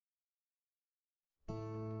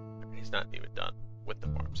he's not even done with the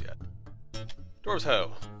farms yet. Dwarves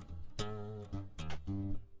hoe.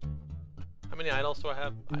 How many idols do I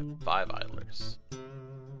have? I have 5 idlers.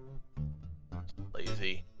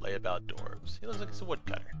 Lazy, layabout dwarves. He looks like he's a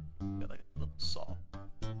woodcutter. Got like a little saw.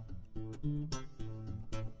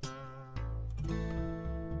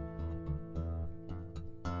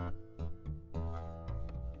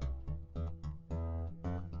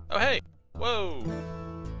 Oh hey! Whoa!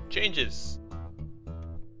 Changes!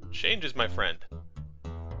 Changes, my friend.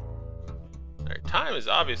 Alright, time is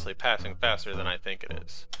obviously passing faster than I think it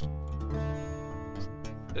is.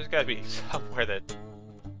 There's gotta be somewhere that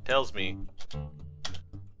tells me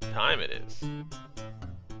what time it is.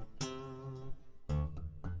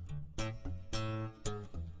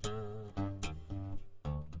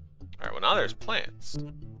 Alright, well now there's plants.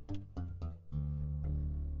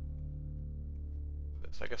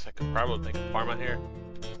 So I guess I could probably make a farm out here.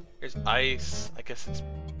 Here's ice. I guess it's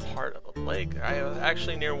part of a lake. I was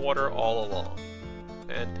actually near water all along.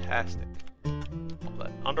 Fantastic. All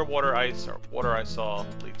that underwater ice or water I saw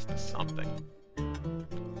leads to something.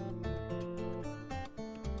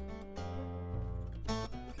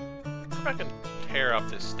 If I can tear up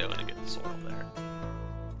this stone and get the soil there.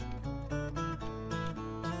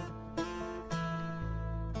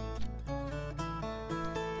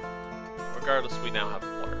 Regardless, we now have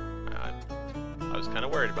water. I was kind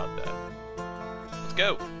of worried about that. Let's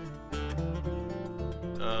go!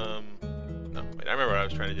 No, wait, I remember what I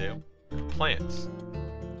was trying to do. Plants.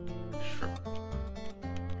 Shrimp.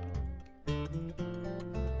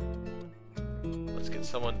 Let's get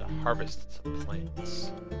someone to harvest some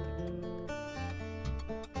plants.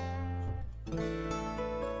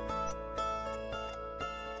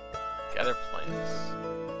 Gather plants.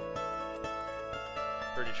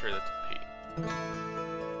 Pretty sure that's a P.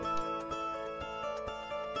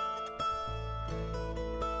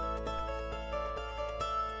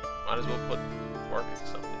 Might as well put work into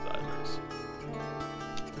some of these idlers.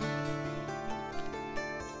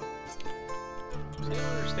 So I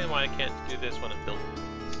don't understand why I can't do this when I'm building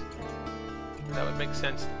things. That would make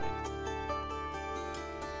sense to me.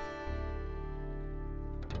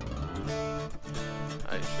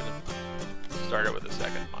 I should have started with a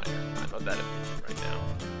second miner. I know that opinion right now.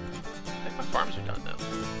 I think my farms are done now.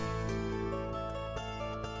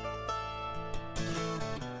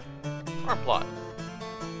 Farm plot.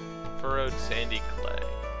 Furrowed sandy clay.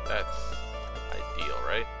 That's ideal,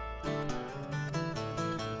 right?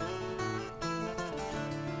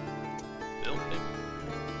 Building.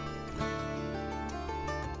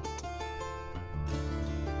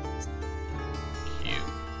 Cute.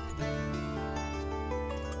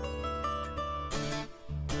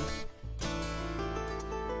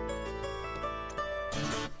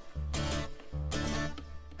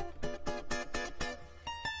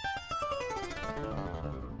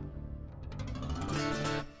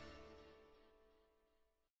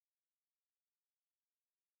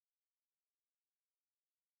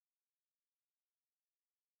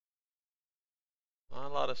 Not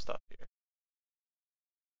a lot of stuff here.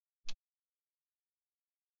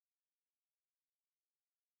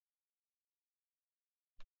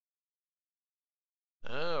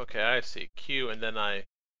 Oh, okay, I see. Q, and then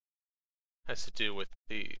has to do with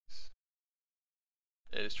these.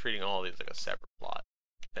 It is treating all these like a separate plot.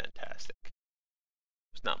 Fantastic.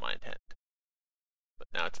 It's not my intent, but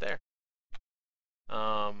now it's there.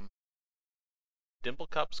 Dimple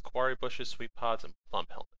cups, quarry bushes, sweet pods, and plum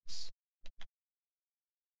helmets.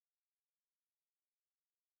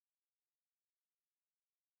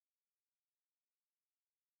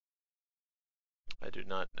 I do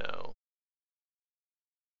not know.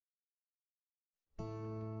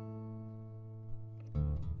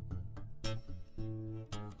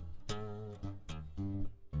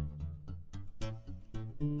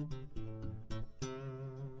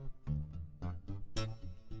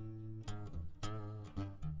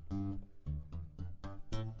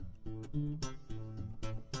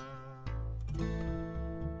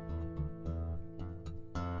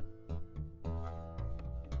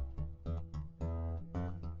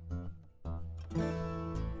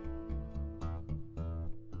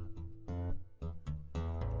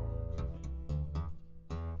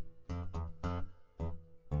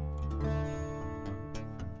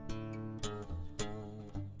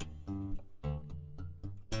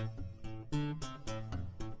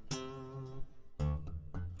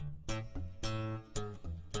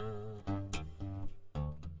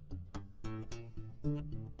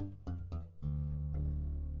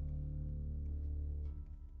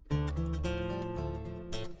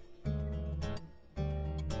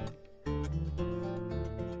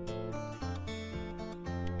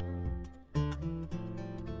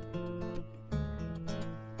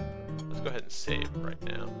 go ahead and save right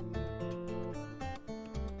now.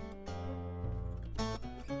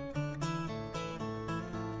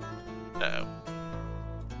 Uh-oh.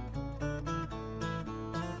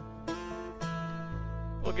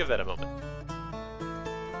 We'll give that a moment.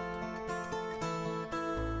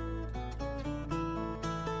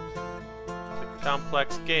 It's a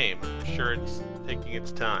complex game. I'm sure it's taking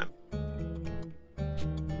its time.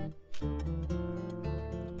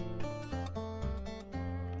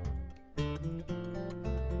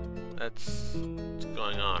 That's what's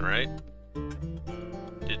going on, right?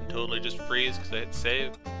 Didn't totally just freeze because I hit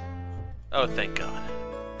save. Oh, thank God.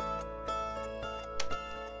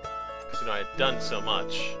 Because, you know, I had done so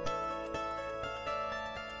much.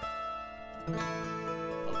 A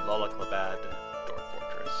Lullaklabad Dwarf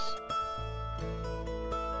Fortress.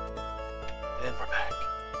 And we're back.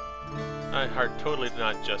 My heart totally did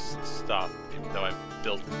not just stop, even though I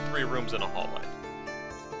built 3 rooms in a hallway.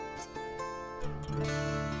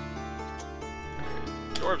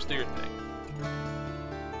 Dwarves, do your thing.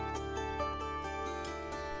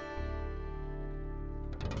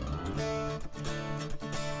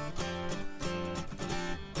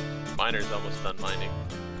 Miner's almost done mining.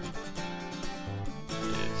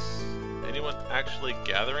 Is anyone actually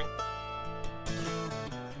gathering?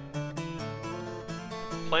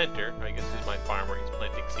 Planter, I guess, is my farmer. He's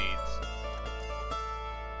planting seeds.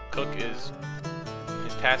 Cook is...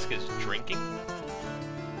 his task is drinking?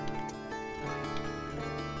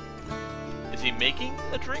 Is he making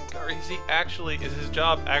a drink, or is he actually... is his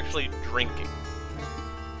job actually drinking?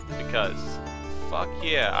 Because... fuck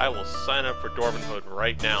yeah, I will sign up for Dwarvenhood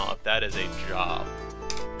right now if that is a job.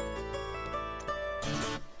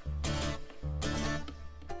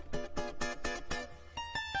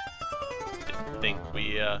 Didn't think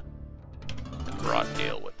we brought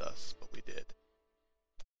Gale with us, but we did.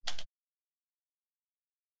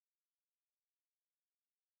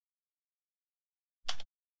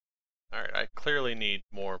 Alright, I clearly need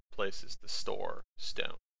more places to store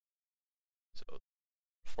stone. So,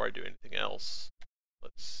 before I do anything else,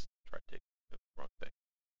 let's try to take the wrong thing.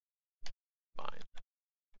 Fine.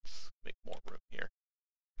 Let's make more room here.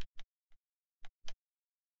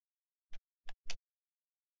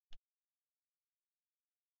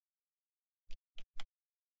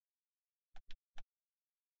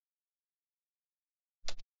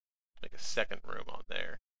 Make a second room on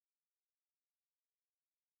there.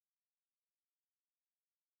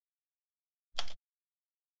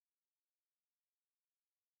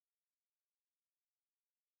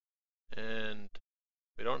 And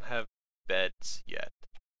we don't have beds yet.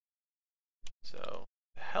 So,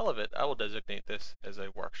 the hell of it, I will designate this as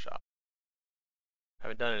a workshop.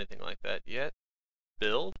 Haven't done anything like that yet.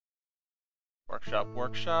 Build. Workshop,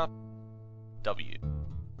 workshop. W.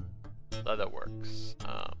 Oh, that works.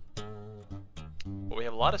 But we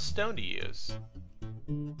have a lot of stone to use.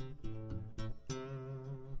 Maybe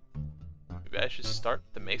I should start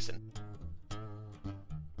the mason.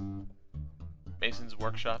 Mason's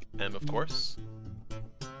workshop, M, of course.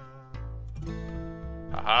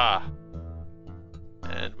 Haha!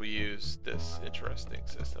 And we use this interesting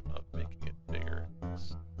system of making it bigger.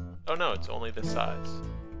 Oh no, it's only this size.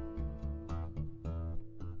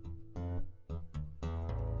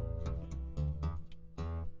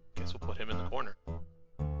 Guess we'll put him in the corner.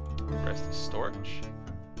 The rest is storage.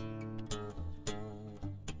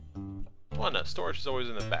 Well, no, storage is always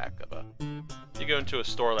in the back of a... you go into a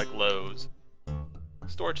store like Lowe's.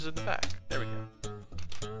 Storage is in the back. There we go.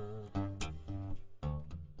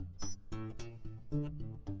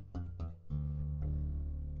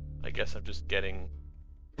 I guess I'm just getting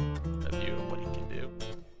a view of what he can do.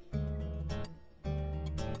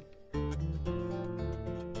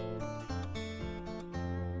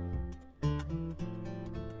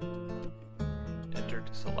 Enter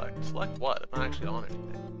to select. Select what? I'm not actually on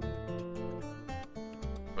anything.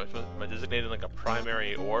 Am I designating like a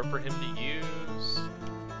primary ore for him to use?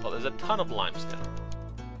 Well, there's a ton of limestone.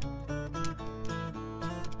 I'm a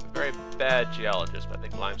very bad geologist, but I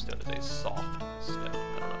think limestone is a soft stone.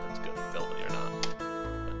 I don't know if it's good ability or not.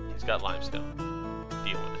 But he's got limestone.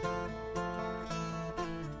 Deal with it.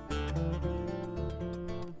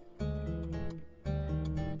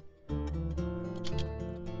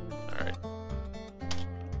 Alright.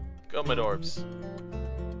 Go, my dwarves.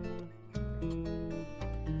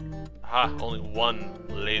 Aha, only one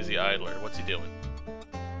lazy idler. What's he doing?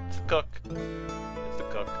 It's the cook. It's the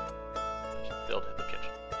cook. I should build him the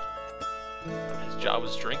kitchen. But his job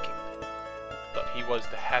was drinking. But he was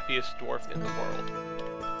the happiest dwarf in the world.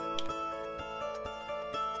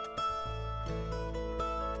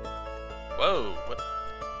 Whoa!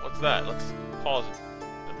 What's that? Let's pause it.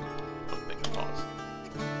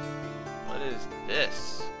 What is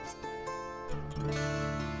this?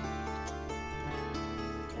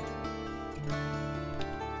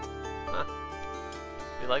 Huh.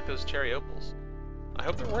 You like those cherry opals? I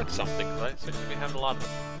hope they're worth something, because I seem to be having a lot of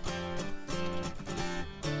them.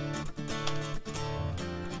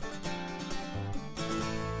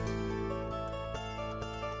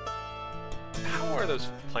 How are those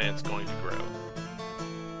plants going to grow?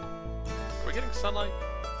 Are we getting sunlight?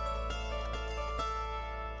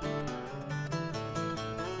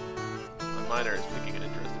 My miner is picking an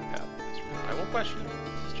interesting path in this room. I won't question him.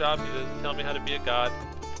 It's his job. He doesn't tell me how to be a god.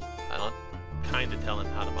 I don't kind of tell him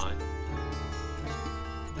how to mine.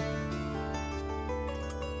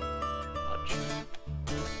 Much.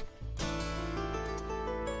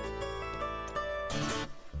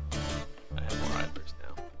 I have more idlers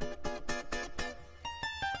now.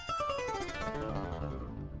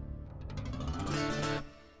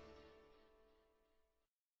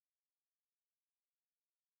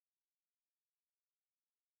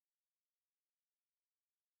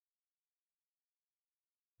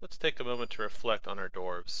 Let's take a moment to reflect on our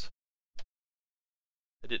dwarves.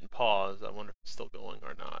 I didn't pause. I wonder if it's still going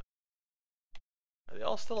or not. Are they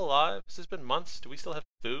all still alive? Has this been months? Do we still have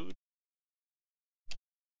food?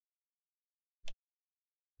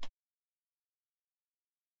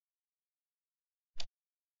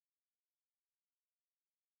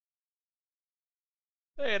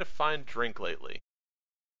 They had a fine drink lately.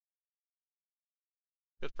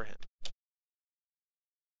 Good for him.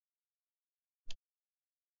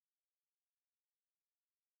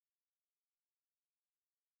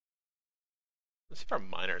 Let's see if our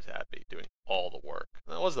miner's happy doing all the work.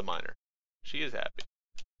 That was the miner. She is happy.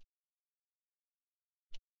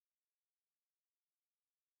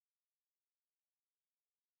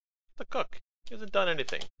 The cook. He hasn't done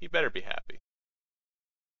anything. He better be happy.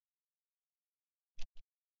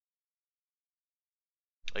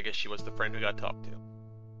 I guess she was the friend who got talked to.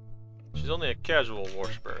 She's only a casual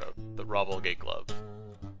worshipper of the Ravelgate glove.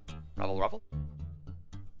 Ravel?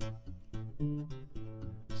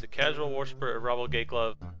 She's a casual worshipper of Ravelgate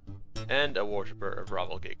glove and a worshipper of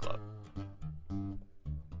Ravelgate glove.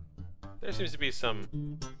 There seems to be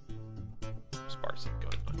some sparsity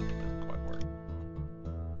going on. It doesn't quite work.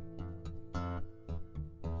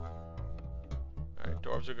 Alright,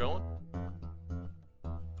 dwarves are going.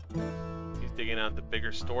 He's digging out the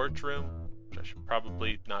bigger storage room, which I should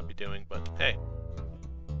probably not be doing, but hey,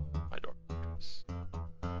 my dwarves.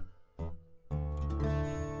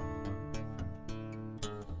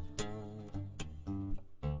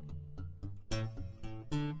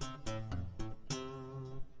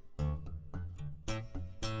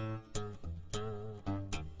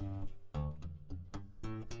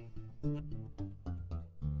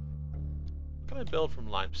 What can I build from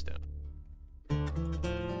limestone?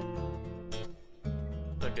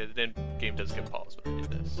 Okay, the game does get paused when I do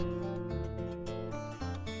this.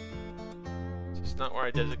 Is this not where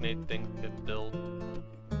I designate things to build?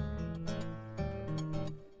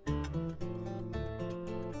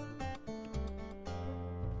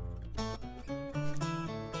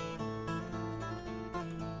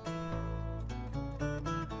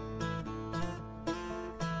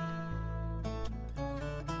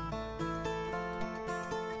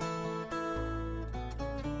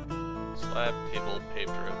 Slab, table,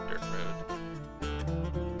 paved road, dirt road.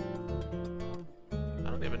 I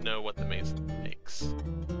don't even know what the mason makes.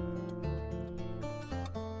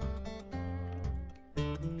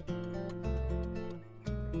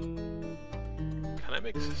 Can I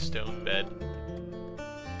make a stone bed?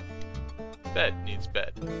 Bed needs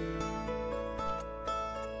bed.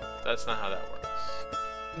 That's not how that works.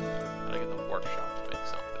 I get the workshop to make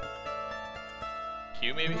something.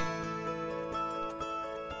 Q maybe?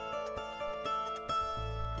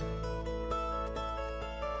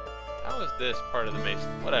 How is this part of the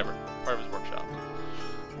mason? Whatever. Part of his workshop.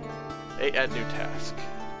 Add new task.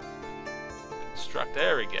 Construct.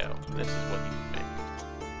 There we go. This is what you can make.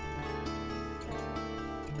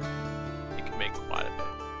 You can make quite a bit.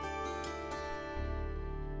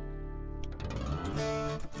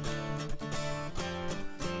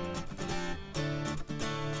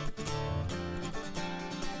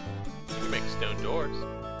 You can make stone doors.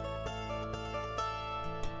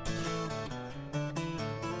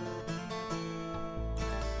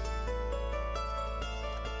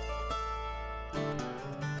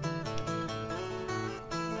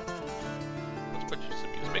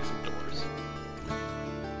 Make some doors.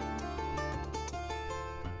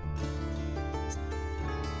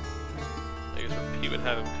 I guess he would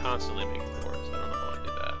have him constantly making doors. I don't know how I do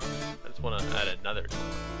that. I just want to add another door.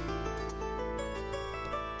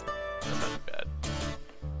 That might be bad.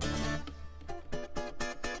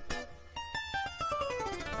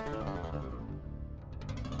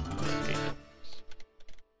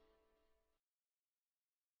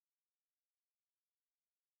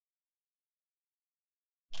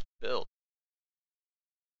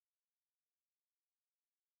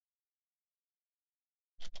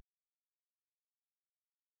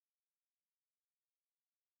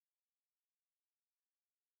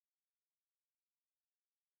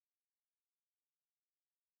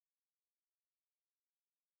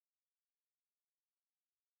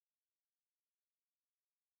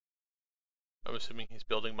 I'm assuming he's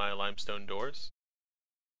building my limestone doors.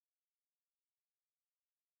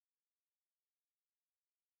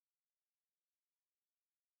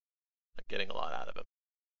 Not getting a lot out of him.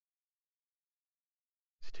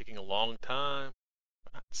 It's taking a long time.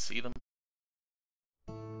 I not see them.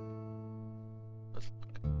 Let's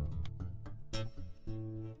look.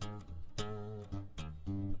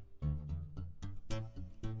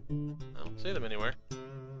 I don't see them anywhere.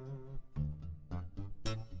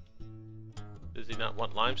 Does he not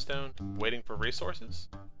want limestone? Waiting for resources?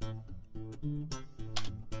 Oh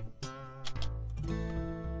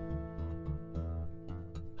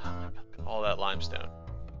my god, look at all that limestone.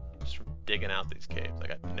 Just from digging out these caves. I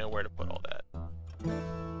got nowhere to put all that.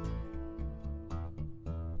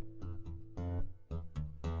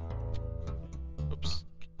 Oops,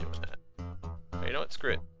 keep doing that. Oh, you know what?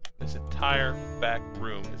 Screw it. This entire back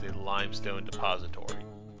room is a limestone depository.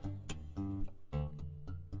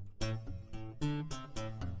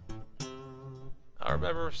 I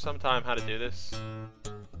remember sometime how to do this.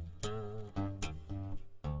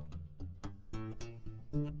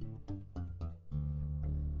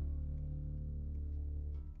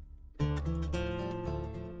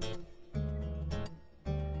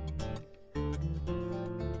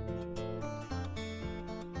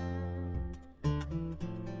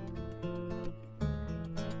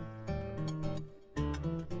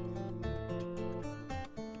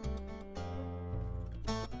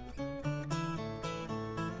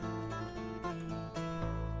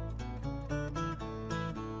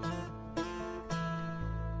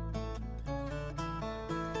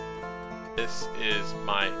 This is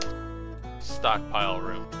my stockpile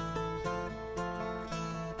room.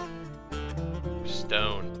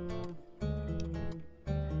 Stone.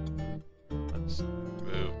 Let's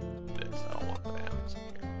move this. I don't want diamonds in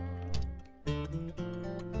here.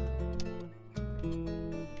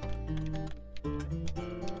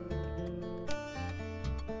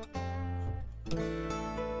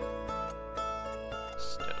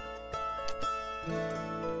 Stone.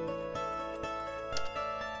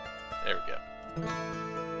 There we go.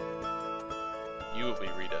 You will be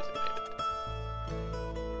redesignated.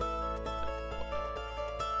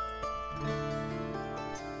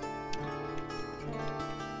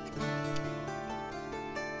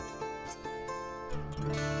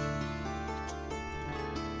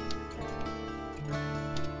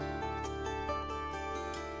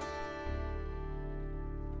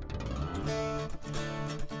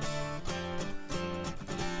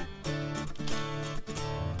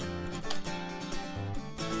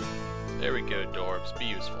 There we go, dwarves. Be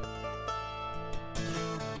useful.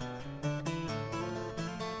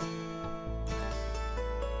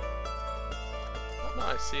 Oh, no,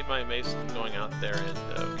 I see my mason going out there and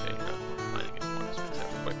okay, not finding it more. Let's fix that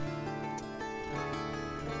real quick.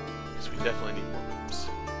 Because we definitely need more rooms.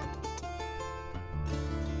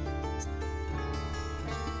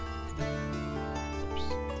 Oops.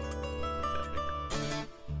 Make that bigger.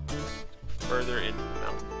 Further into the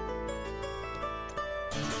mountain.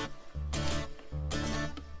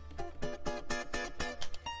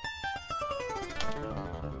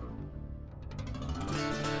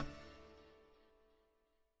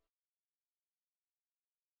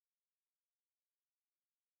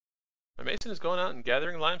 My mason is going out and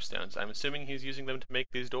gathering limestones. I'm assuming he's using them to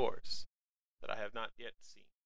make these doors that I have not yet seen.